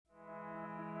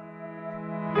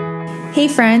Hey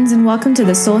friends, and welcome to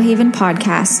the Soul Haven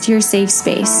podcast, your safe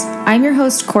space. I'm your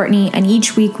host, Courtney, and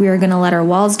each week we are going to let our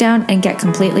walls down and get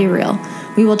completely real.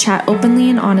 We will chat openly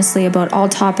and honestly about all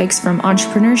topics from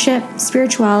entrepreneurship,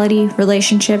 spirituality,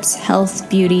 relationships, health,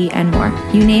 beauty, and more.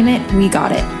 You name it, we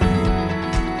got it.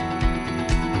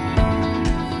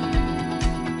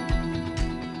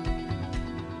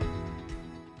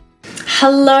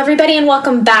 Hello, everybody, and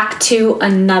welcome back to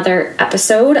another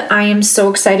episode. I am so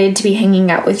excited to be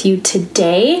hanging out with you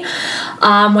today.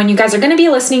 When you guys are going to be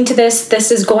listening to this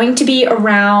is going to be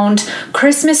around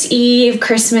Christmas Eve,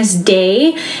 Christmas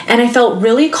Day, and I felt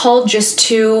really called just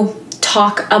to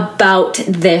talk about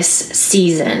this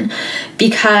season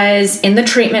because in the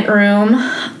treatment room,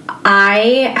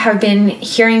 I have been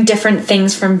hearing different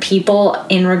things from people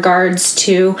in regards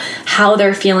to how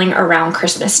they're feeling around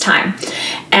Christmas time.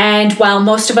 And while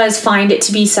most of us find it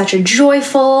to be such a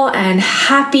joyful and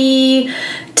happy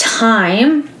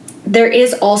time, there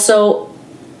is also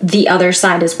the other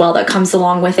side as well that comes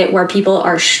along with it, where people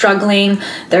are struggling,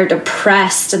 they're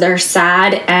depressed, they're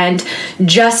sad, and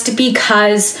just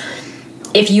because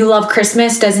if you love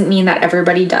Christmas doesn't mean that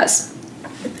everybody does.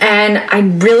 And I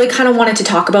really kind of wanted to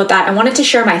talk about that. I wanted to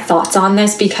share my thoughts on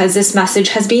this because this message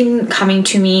has been coming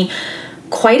to me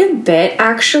quite a bit,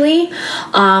 actually.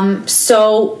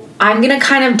 So I'm going to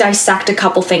kind of dissect a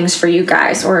couple things for you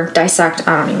guys, or dissect,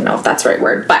 I don't even know if that's the right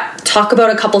word, but talk about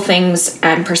a couple things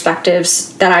and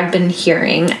perspectives that I've been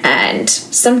hearing and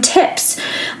some tips.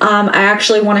 I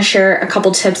actually want to share a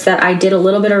couple tips that I did a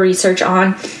little bit of research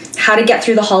on how to get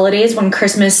through the holidays when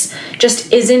Christmas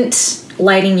just isn't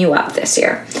lighting you up this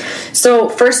year. So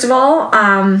first of all,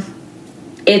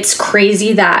 it's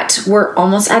crazy that we're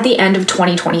almost at the end of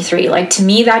 2023. Like, to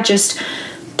me, that just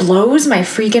blows my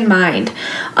freaking mind.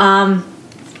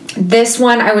 This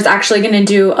one, I was actually going to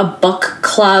do a book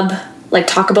club, like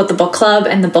talk about the book club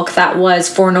and the book that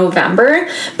was for November,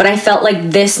 but I felt like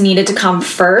this needed to come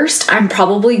first. I'm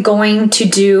probably going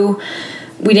to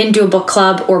we didn't do a book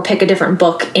club or pick a different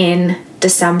book in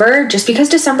December, just because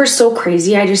December is so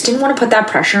crazy. I just didn't want to put that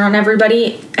pressure on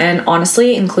everybody, and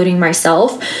honestly, including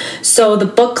myself. So the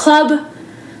book club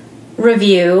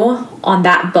review on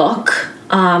that book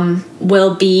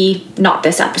will be not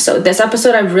this episode. This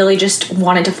episode, I really just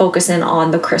wanted to focus in on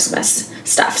the Christmas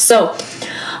stuff. So,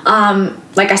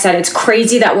 like I said, it's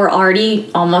crazy that we're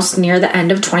already almost near the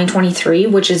end of 2023,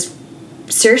 which is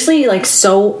seriously like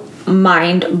so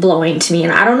mind-blowing to me.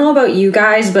 And I don't know about you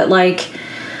guys, but like,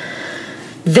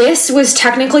 this was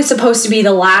technically supposed to be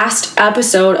the last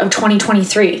episode of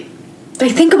 2023.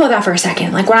 Like, think about that for a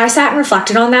second. Like, when I sat and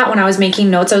reflected on that, when I was making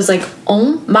notes, I was like,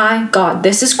 oh my God,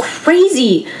 this is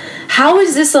crazy. How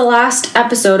is this the last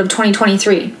episode of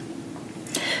 2023?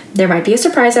 There might be a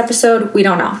surprise episode. We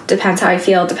don't know. Depends how I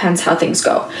feel. Depends how things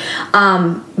go.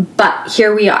 But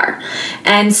here we are.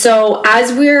 And so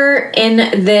as we're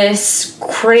in this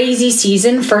crazy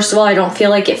season, first of all, I don't feel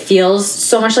like it feels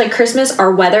so much like Christmas.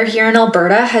 Our weather here in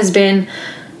Alberta has been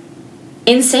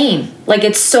insane. Like,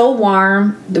 it's so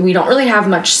warm that we don't really have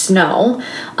much snow.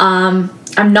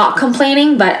 I'm not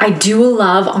complaining, but I do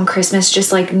love on Christmas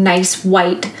just like nice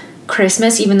white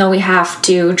Christmas, even though we have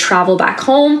to travel back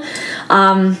home.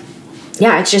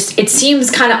 It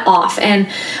seems kind of off. And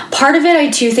part of it, I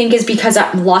do think, is because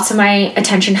lots of my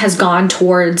attention has gone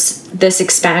towards this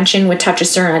expansion with Touch of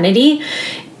Serenity.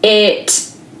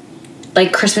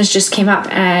 Christmas just came up,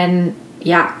 and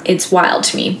yeah, it's wild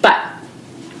to me. But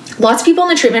lots of people in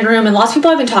the treatment room and lots of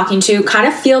people I've been talking to kind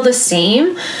of feel the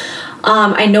same.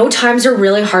 I know times are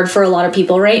really hard for a lot of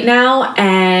people right now,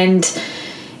 and,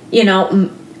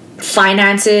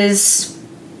 finances,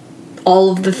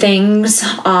 all of the things.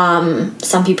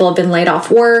 Some people have been laid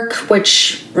off work,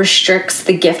 which restricts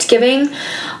the gift giving.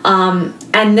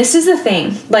 And this is the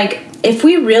thing, like, if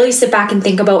we really sit back and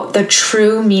think about the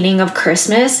true meaning of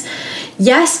Christmas,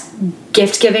 yes,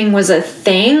 gift giving was a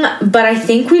thing, but I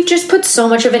think we've just put so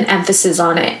much of an emphasis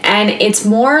on it. And it's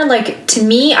more like, to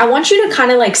me, I want you to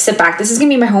kind of like sit back. This is going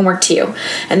to be my homework to you.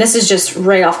 And this is just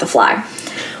right off the fly.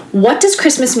 What does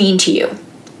Christmas mean to you?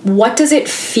 What does it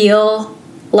feel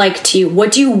like to you?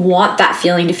 What do you want that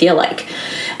feeling to feel like?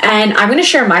 And I'm going to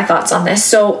share my thoughts on this.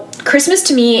 So Christmas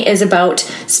to me is about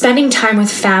spending time with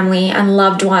family and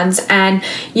loved ones, and,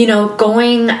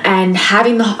 going and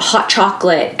having the hot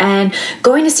chocolate and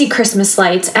going to see Christmas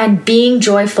lights and being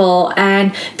joyful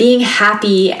and being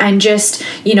happy, and just,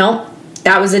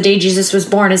 that was the day Jesus was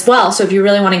born as well. So if you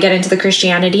really want to get into the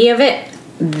Christianity of it,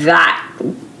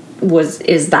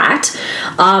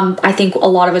 I think a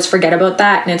lot of us forget about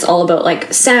that, and it's all about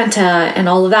like Santa and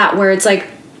all of that, where it's like,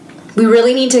 we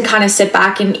really need to kind of sit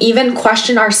back and even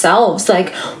question ourselves.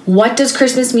 Like, what does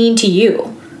Christmas mean to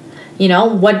you? You know,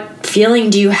 what feeling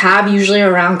do you have usually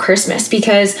around Christmas?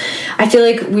 Because I feel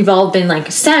like we've all been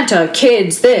like, Santa,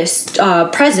 kids, this,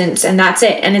 presents, and that's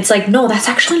it. And it's like, no, that's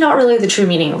actually not really the true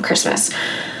meaning of Christmas.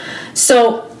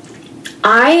 So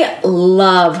I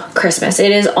love Christmas.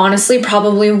 It is honestly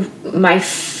probably my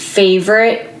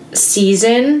favorite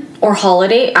season or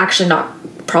holiday. Actually, not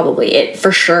probably, it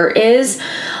for sure is.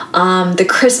 The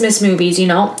Christmas movies, you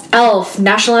know, Elf,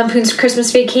 National Lampoon's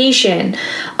Christmas Vacation,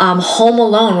 Home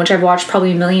Alone, which I've watched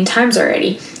probably a million times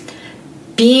already.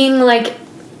 Being like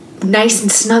nice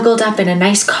and snuggled up in a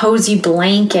nice cozy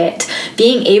blanket,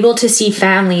 being able to see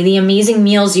family, the amazing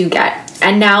meals you get.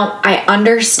 And now I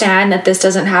understand that this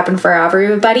doesn't happen for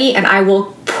everybody, and I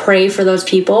will pray for those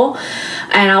people.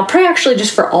 And I'll pray actually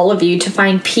just for all of you to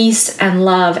find peace and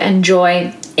love and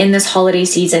joy in this holiday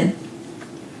season.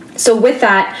 So with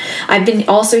that, I've been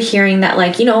also hearing that,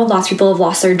 like, you know, lots of people have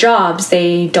lost their jobs.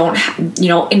 They don't, you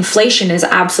know, inflation is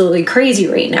absolutely crazy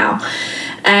right now.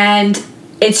 And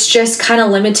it's just kind of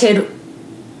limited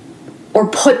or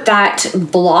put that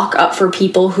block up for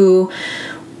people who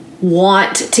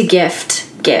want to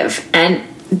give. And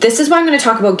this is why I'm going to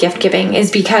talk about gift giving,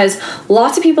 is because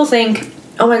lots of people think,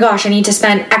 oh my gosh, I need to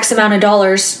spend X amount of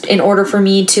dollars in order for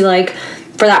me to, like,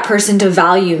 for that person to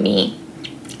value me.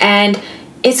 And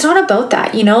it's not about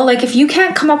that, you know? Like, if you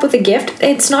can't come up with a gift,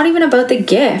 it's not even about the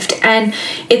gift. And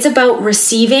it's about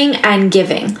receiving and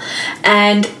giving.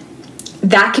 And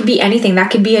that could be anything.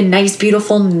 That could be a nice,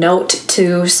 beautiful note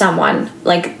to someone.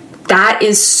 Like, that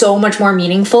is so much more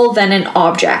meaningful than an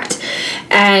object.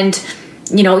 And,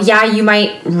 you know, yeah, you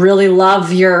might really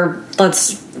love your, I'm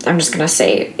just going to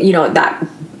say, you know, that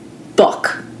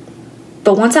book.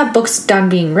 But once that book's done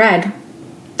being read,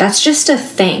 that's just a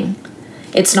thing.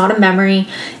 It's not a memory.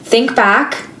 Think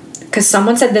back, because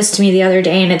someone said this to me the other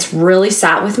day and it's really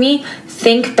sat with me.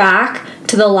 Think back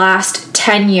to the last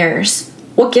 10 years.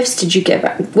 What gifts did you give?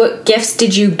 What gifts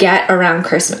did you get around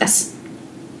Christmas?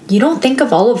 You don't think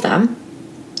of all of them.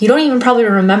 You don't even probably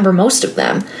remember most of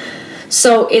them.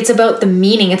 So it's about the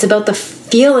meaning. It's about the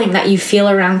feeling that you feel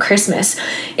around Christmas.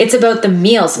 It's about the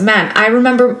meals. Man, I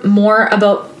remember more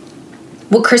about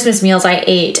what Christmas meals I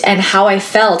ate and how I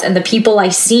felt and the people I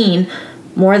seen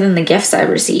more than the gifts I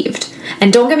received.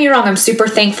 And don't get me wrong, I'm super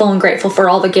thankful and grateful for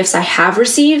all the gifts I have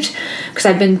received, because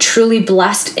I've been truly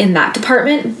blessed in that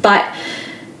department, but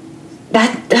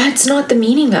that's not the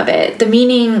meaning of it. The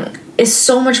meaning is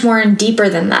so much more and deeper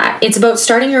than that. It's about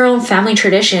starting your own family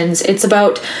traditions. It's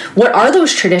about, what are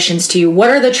those traditions to you?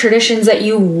 What are the traditions that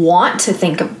you want to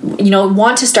think of, you know,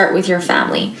 want to start with your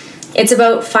family? It's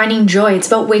about finding joy. It's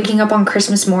about waking up on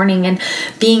Christmas morning and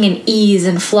being in ease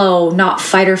and flow, not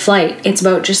fight or flight. It's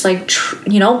about just like,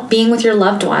 you know, being with your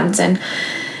loved ones. And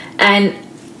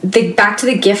back to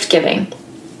the gift giving.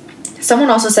 Someone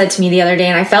also said to me the other day,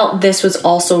 and I felt this was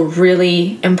also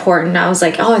really important. I was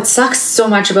like, oh, it sucks so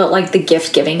much about like the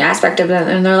gift giving aspect of it.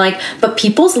 And they're like, but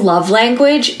people's love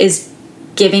language is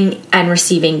giving and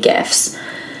receiving gifts.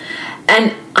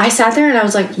 And I sat there and I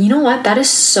was like, you know what? That is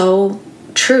so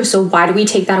true. So why do we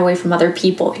take that away from other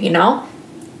people, you know?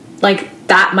 Like,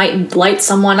 that might light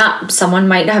someone up. Someone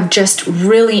might have just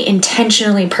really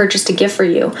intentionally purchased a gift for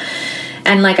you.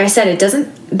 And like I said,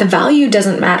 the value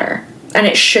doesn't matter, and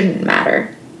it shouldn't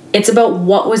matter. It's about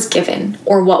what was given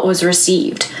or what was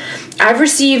received. I've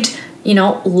received, you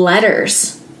know,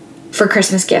 letters for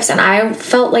Christmas gifts, and I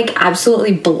felt like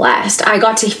absolutely blessed. I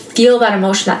got to feel that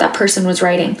emotion that person was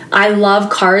writing. I love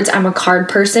cards. I'm a card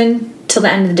person. Till the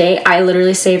end of the day, I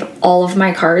literally save all of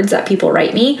my cards that people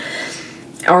write me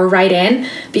or write in,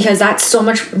 because that's so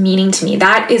much meaning to me.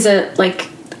 That is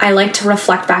I like to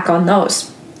reflect back on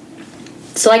those.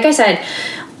 So like I said,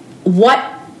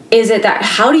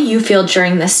 how do you feel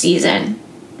during this season?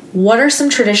 What are some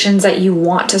traditions that you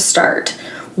want to start?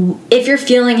 If you're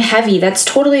feeling heavy, that's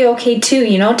totally okay too.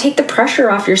 You know, take the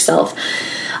pressure off yourself.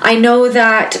 I know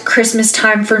that Christmas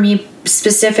time for me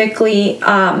specifically,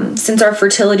 since our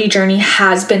fertility journey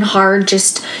has been hard,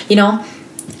 just, you know,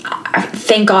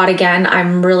 thank God again,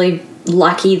 I'm really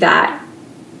lucky that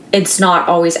it's not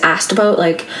always asked about,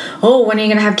 like, oh, when are you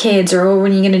going to have kids, or oh,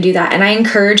 when are you going to do that? And I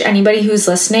encourage anybody who's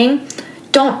listening,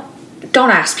 don't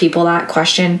ask people that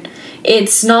question.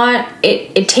 It's not,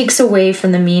 it takes away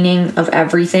from the meaning of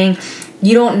everything.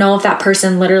 You don't know if that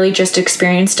person literally just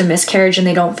experienced a miscarriage and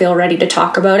they don't feel ready to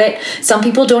talk about it. Some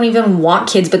people don't even want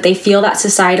kids, but they feel that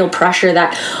societal pressure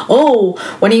that, oh,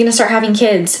 when are you going to start having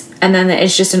kids? And then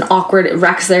it's just an awkward, it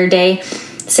wrecks their day.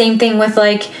 Same thing with,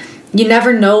 like, you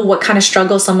never know what kind of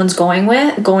struggle someone's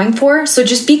going for. So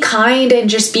just be kind and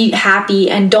just be happy,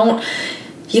 and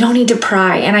you don't need to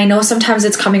pry. And I know sometimes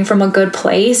it's coming from a good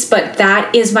place, but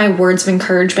that is my words of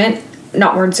encouragement.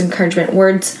 Not words of encouragement,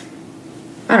 words,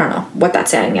 I don't know what that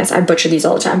saying is. I butcher these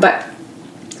all the time, but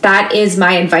that is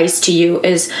my advice to you,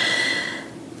 is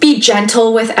be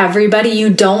gentle with everybody. You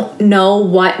don't know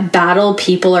what battle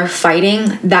people are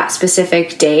fighting that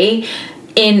specific day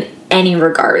in any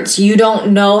regards. You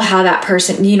don't know how that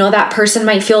person, that person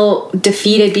might feel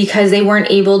defeated because they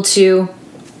weren't able to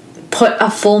put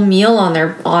a full meal on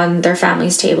their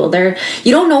family's table.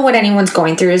 You don't know what anyone's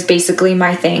going through is basically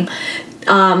my thing.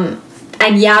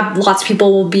 And yeah, lots of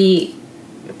people will be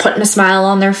putting a smile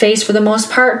on their face for the most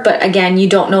part, but again, you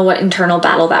don't know what internal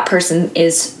battle that person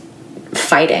is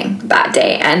fighting that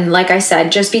day. And like I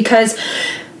said, just because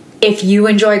if you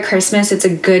enjoy Christmas, it's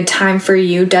a good time for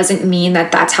you, doesn't mean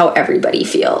that that's how everybody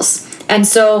feels. And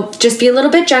so just be a little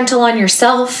bit gentle on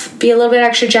yourself, be a little bit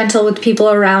extra gentle with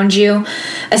people around you,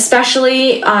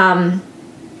 especially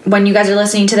when you guys are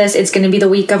listening to this, it's going to be the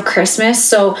week of Christmas.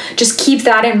 So just keep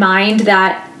that in mind,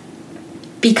 that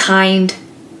be kind,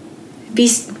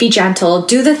 be gentle,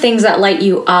 do the things that light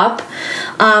you up.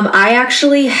 I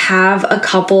actually have a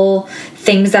couple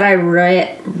things that I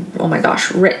wrote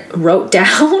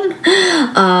down.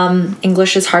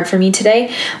 English is hard for me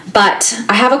today, but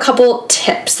I have a couple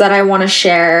tips that I want to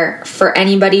share for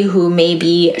anybody who may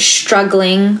be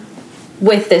struggling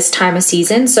with this time of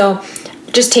season. So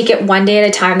just take it one day at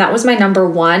a time. That was my number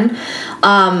one.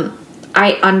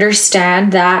 I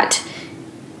understand that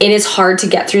it is hard to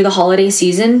get through the holiday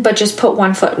season, but just put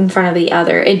one foot in front of the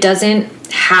other. It doesn't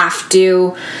have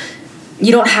to,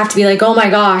 you don't have to be like, oh my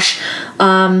gosh,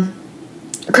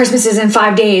 Christmas is in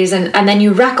 5 days, and then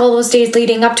you wreck all those days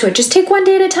leading up to it. Just take one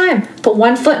day at a time. Put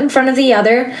one foot in front of the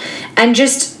other, and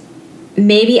just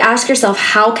maybe ask yourself,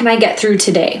 how can I get through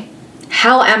today?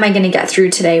 How am I going to get through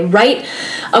today? Write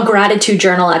a gratitude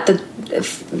journal at the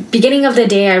beginning of the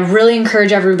day. I really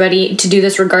encourage everybody to do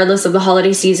this regardless of the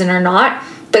holiday season or not.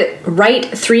 But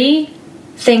write 3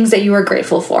 things that you are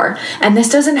grateful for. And this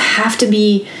doesn't have to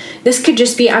be, this could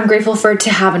just be, I'm grateful to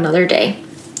have another day.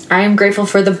 I am grateful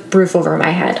for the roof over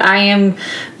my head. I am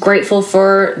grateful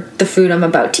for the food I'm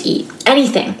about to eat.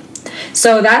 Anything.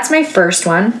 So that's my first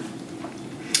one.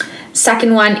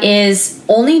 Second one is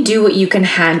only do what you can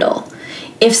handle.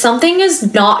 If something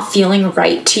is not feeling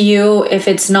right to you, if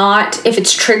it's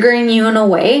triggering you in a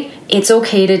way, it's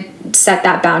okay to set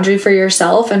that boundary for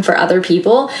yourself and for other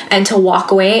people, and to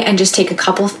walk away and just take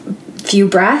a few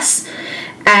breaths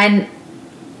and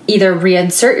either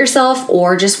reinsert yourself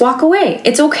or just walk away.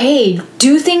 It's okay.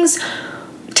 Do things,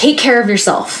 take care of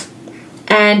yourself,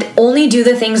 and only do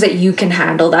the things that you can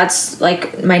handle. That's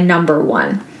like my number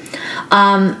one.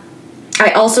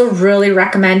 I also really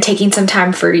recommend taking some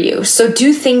time for you. So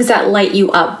do things that light you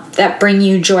up, that bring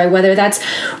you joy, whether that's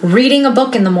reading a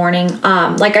book in the morning.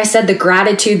 Like I said, the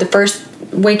gratitude, the first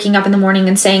waking up in the morning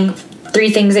and saying 3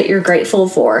 things that you're grateful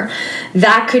for.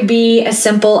 That could be as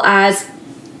simple as,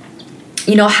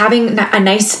 having a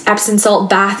nice Epsom salt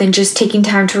bath and just taking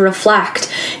time to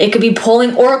reflect. It could be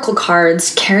pulling oracle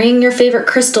cards, carrying your favorite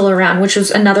crystal around, which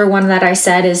was another one that I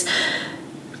said is,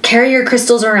 carry your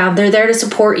crystals around. They're there to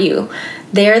support you.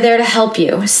 They're there to help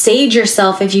you. Sage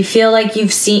yourself if you feel like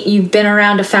you've been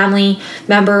around a family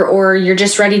member, or you're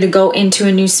just ready to go into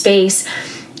a new space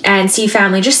and see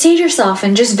family. Just sage yourself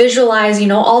and just visualize,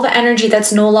 all the energy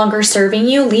that's no longer serving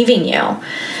you, leaving you.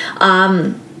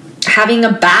 Having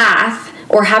a bath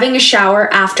or having a shower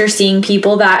after seeing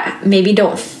people that maybe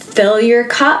don't fill your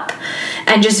cup,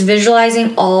 and just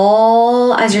visualizing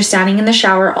as you're standing in the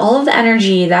shower, all of the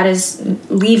energy that is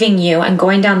leaving you and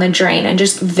going down the drain, and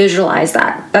just visualize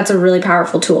that. That's a really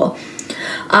powerful tool.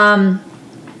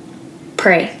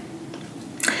 Pray.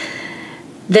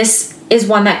 This is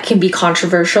one that can be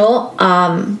controversial,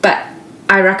 but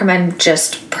I recommend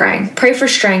just praying. Pray for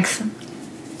strength.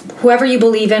 Whoever you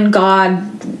believe in,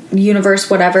 God, universe,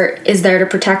 whatever, is there to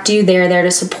protect you. They are there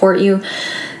to support you.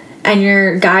 And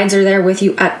your guides are there with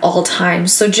you at all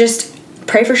times. So just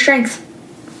pray for strength.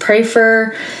 Pray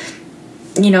for,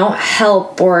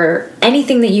 help, or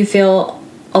anything that you feel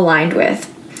aligned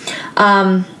with.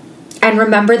 And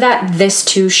remember that this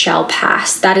too shall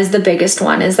pass. That is the biggest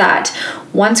one, is that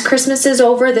once Christmas is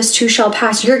over, this too shall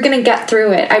pass. You're going to get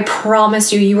through it. I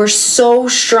promise you, you are so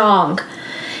strong.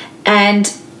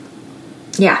 And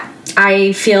yeah,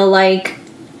 I feel like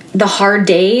the hard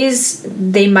days,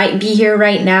 they might be here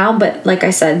right now, but like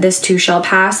I said, this too shall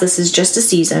pass. This is just a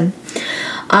season.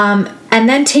 And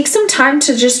then take some time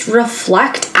to just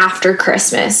reflect after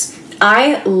Christmas.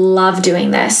 I love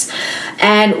doing this.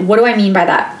 And what do I mean by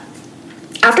that?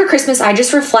 After Christmas, I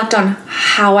just reflect on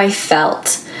how I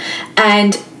felt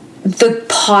and the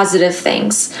positive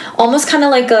things, almost kind of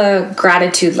like a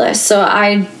gratitude list. So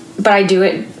I do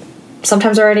it.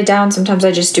 Sometimes I write it down. Sometimes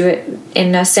I just do it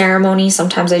in a ceremony.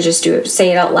 Sometimes I just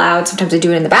say it out loud. Sometimes I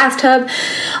do it in the bathtub.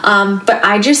 But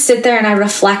I just sit there and I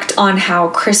reflect on how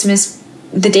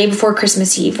the day before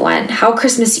Christmas Eve went, how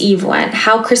Christmas Eve went,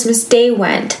 how Christmas Day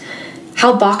went,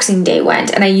 how Boxing Day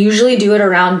went. And I usually do it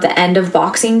around the end of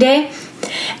Boxing Day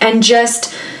and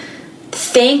just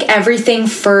thank everything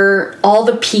for all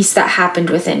the peace that happened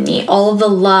within me, all of the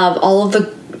love, all of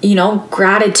the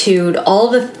gratitude,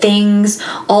 all of the things,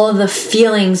 all of the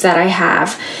feelings that I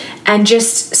have, and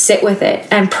just sit with it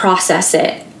and process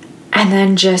it. And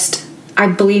then I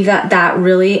believe that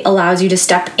really allows you to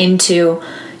step into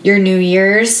your New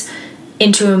Year's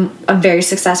into a very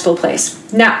successful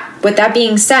place. Now, with that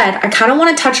being said, I kind of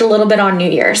want to touch a little bit on New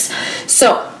Year's.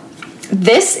 So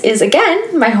this is,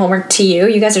 again, my homework to you.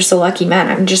 You guys are so lucky, man.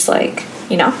 I'm just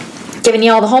giving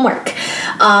you all the homework.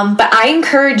 But I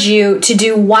encourage you to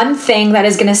do one thing that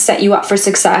is going to set you up for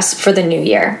success for the new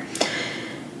year.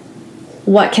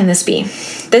 What can this be?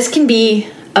 This can be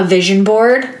a vision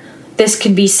board. This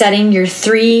could be setting your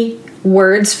 3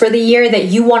 words for the year that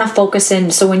you want to focus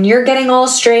in. So when you're getting all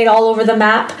straight all over the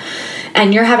map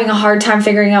and you're having a hard time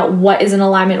figuring out what is in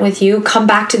alignment with you, come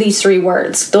back to these 3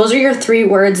 words. Those are your 3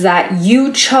 words that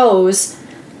you chose.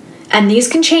 And these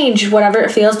can change whatever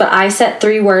it feels, but I set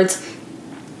 3 words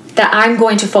that I'm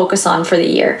going to focus on for the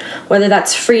year. Whether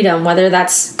that's freedom, whether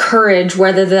that's courage,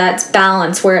 whether that's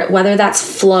balance, whether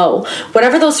that's flow.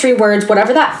 Whatever those 3 words,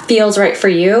 whatever that feels right for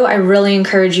you, I really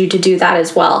encourage you to do that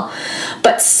as well.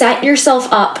 But set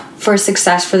yourself up for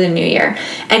success for the new year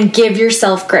and give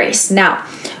yourself grace. Now,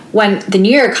 when the new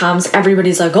year comes,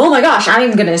 everybody's like, oh my gosh,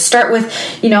 I'm going to start with,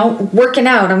 working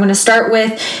out. I'm going to start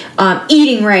with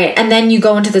eating right. And then you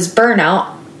go into this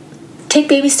burnout. Take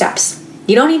baby steps.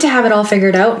 You don't need to have it all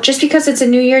figured out. Just because it's a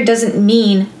new year doesn't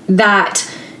mean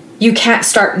that you can't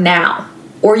start now,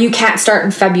 or you can't start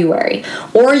in February,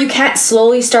 or you can't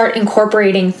slowly start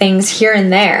incorporating things here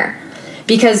and there.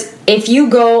 Because if you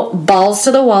go balls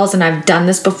to the walls, and I've done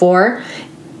this before,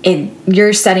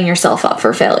 you're setting yourself up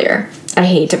for failure. I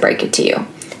hate to break it to you.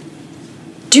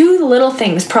 Do the little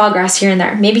things, progress here and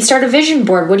there. Maybe start a vision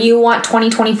board. What do you want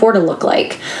 2024 to look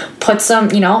like? Put some,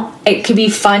 it could be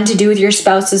fun to do with your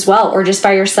spouse as well, or just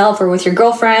by yourself, or with your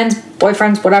girlfriends,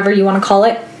 boyfriends, whatever you want to call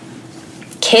it.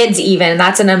 Kids even.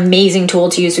 That's an amazing tool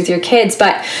to use with your kids.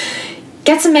 But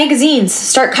get some magazines.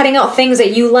 Start cutting out things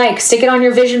that you like. Stick it on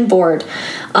your vision board.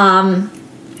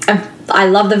 I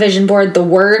love the vision board. The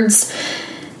words,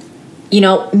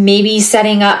 maybe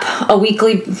setting up a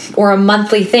weekly or a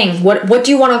monthly thing. What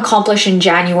do you want to accomplish in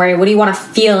January? What do you want to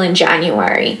feel in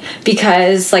January?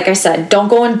 Because, like I said, don't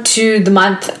go into the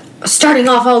month starting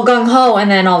off all gung-ho and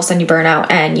then all of a sudden you burn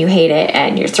out and you hate it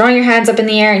and you're throwing your hands up in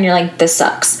the air and you're like, this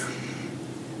sucks.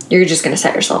 You're just going to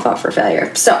set yourself up for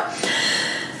failure. So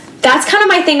that's kind of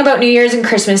my thing about New Year's and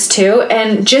Christmas too.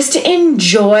 And just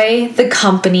enjoy the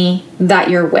company that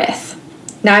you're with.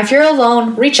 Now, if you're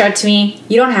alone, reach out to me.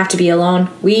 You don't have to be alone.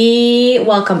 We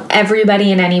welcome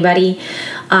everybody and anybody.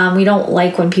 We don't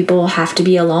like when people have to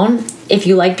be alone. If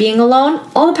you like being alone,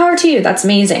 all the power to you. That's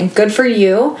amazing. Good for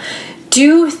you.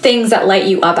 Do things that light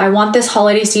you up. I want this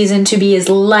holiday season to be as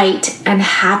light and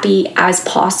happy as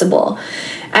possible.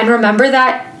 And remember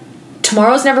that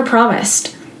tomorrow's never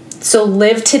promised. So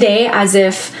live today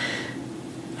as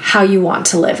how you want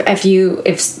to live. If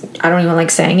I don't even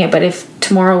like saying it, but if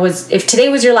today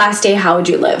was your last day, how would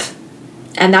you live?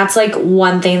 And that's like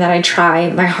one thing that I try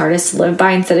my hardest to live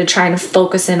by, instead of trying to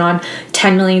focus in on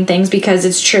 10 million things, because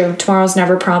it's true. Tomorrow's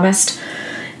never promised.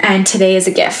 And today is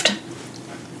a gift.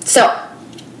 So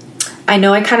I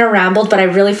know I kind of rambled, but I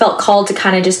really felt called to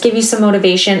kind of just give you some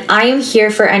motivation. I am here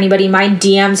for anybody. My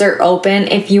DMs are open.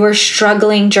 If you are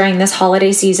struggling during this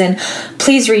holiday season,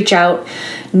 please reach out.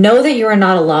 Know that you are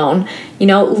not alone.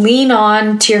 Lean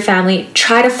on to your family.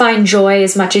 Try to find joy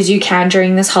as much as you can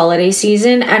during this holiday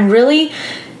season, and really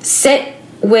sit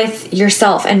with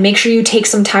yourself and make sure you take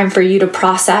some time for you to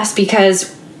process,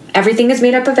 because everything is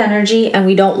made up of energy and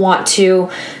we don't want to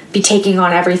be taking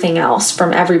on everything else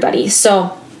from everybody.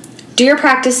 So do your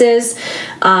practices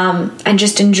and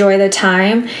just enjoy the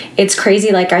time. It's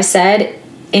crazy, like I said.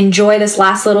 Enjoy this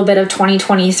last little bit of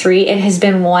 2023. It has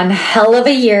been one hell of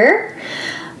a year,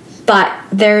 but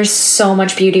there's so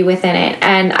much beauty within it.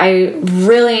 And I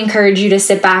really encourage you to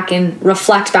sit back and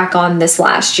reflect back on this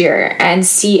last year and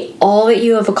see all that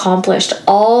you have accomplished,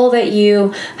 all that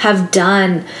you have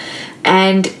done,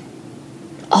 and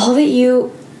all that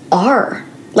you are.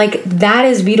 Like, that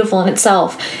is beautiful in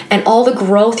itself, and all the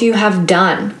growth you have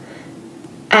done.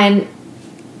 And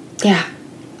yeah,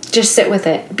 just sit with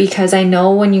it, because I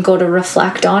know when you go to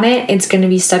reflect on it, it's going to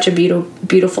be such a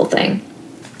beautiful thing.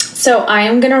 So I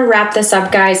am going to wrap this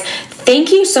up, guys.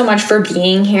 Thank you so much for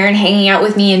being here and hanging out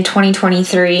with me in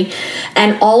 2023,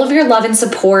 and all of your love and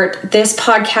support. This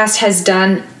podcast has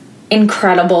done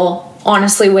incredible.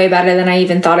 Honestly, way better than I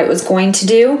even thought it was going to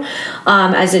do,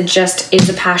 as it just is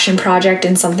a passion project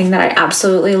and something that I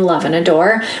absolutely love and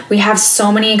adore. We have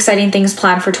so many exciting things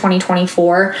planned for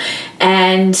 2024,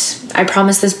 and I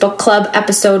promise this book club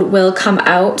episode will come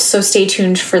out, so stay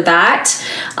tuned for that.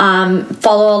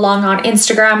 Follow along on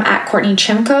Instagram at Courtney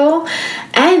Chimko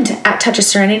and at Touch of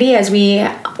Serenity, as we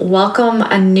welcome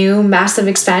a new massive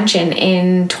expansion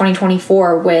in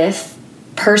 2024 with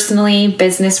personally,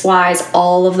 business-wise,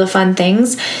 all of the fun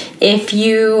things. If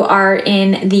you are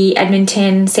in the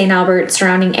Edmonton, St. Albert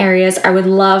surrounding areas, I would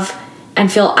love and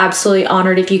feel absolutely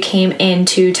honored if you came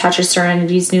into Touch of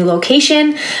Serenity's new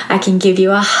location. I can give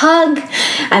you a hug.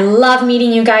 I love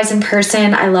meeting you guys in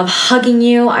person. I love hugging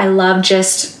you. I love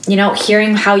just,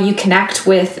 hearing how you connect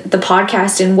with the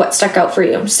podcast and what stuck out for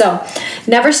you. So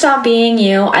never stop being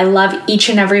you. I love each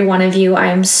and every one of you. I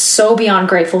am so beyond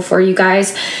grateful for you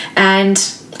guys. And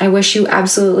I wish you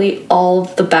absolutely all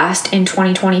the best in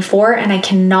 2024. And I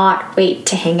cannot wait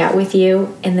to hang out with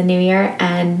you in the new year.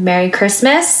 And Merry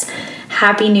Christmas.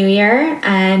 Happy New Year,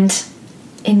 and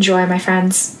enjoy, my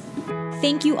friends.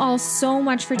 Thank you all so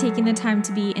much for taking the time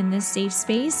to be in this safe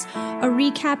space. A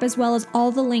recap, as well as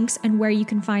all the links and where you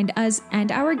can find us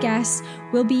and our guests,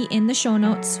 will be in the show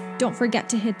notes. Don't forget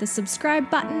to hit the subscribe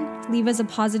button, leave us a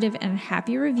positive and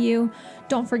happy review.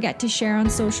 Don't forget to share on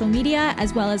social media,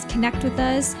 as well as connect with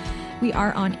us. We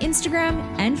are on Instagram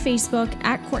and Facebook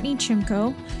at Courtney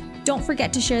Chimko. Don't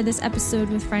forget to share this episode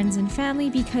with friends and family,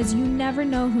 because you never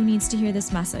know who needs to hear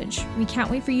this message. We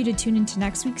can't wait for you to tune into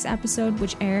next week's episode,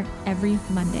 which air every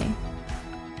Monday.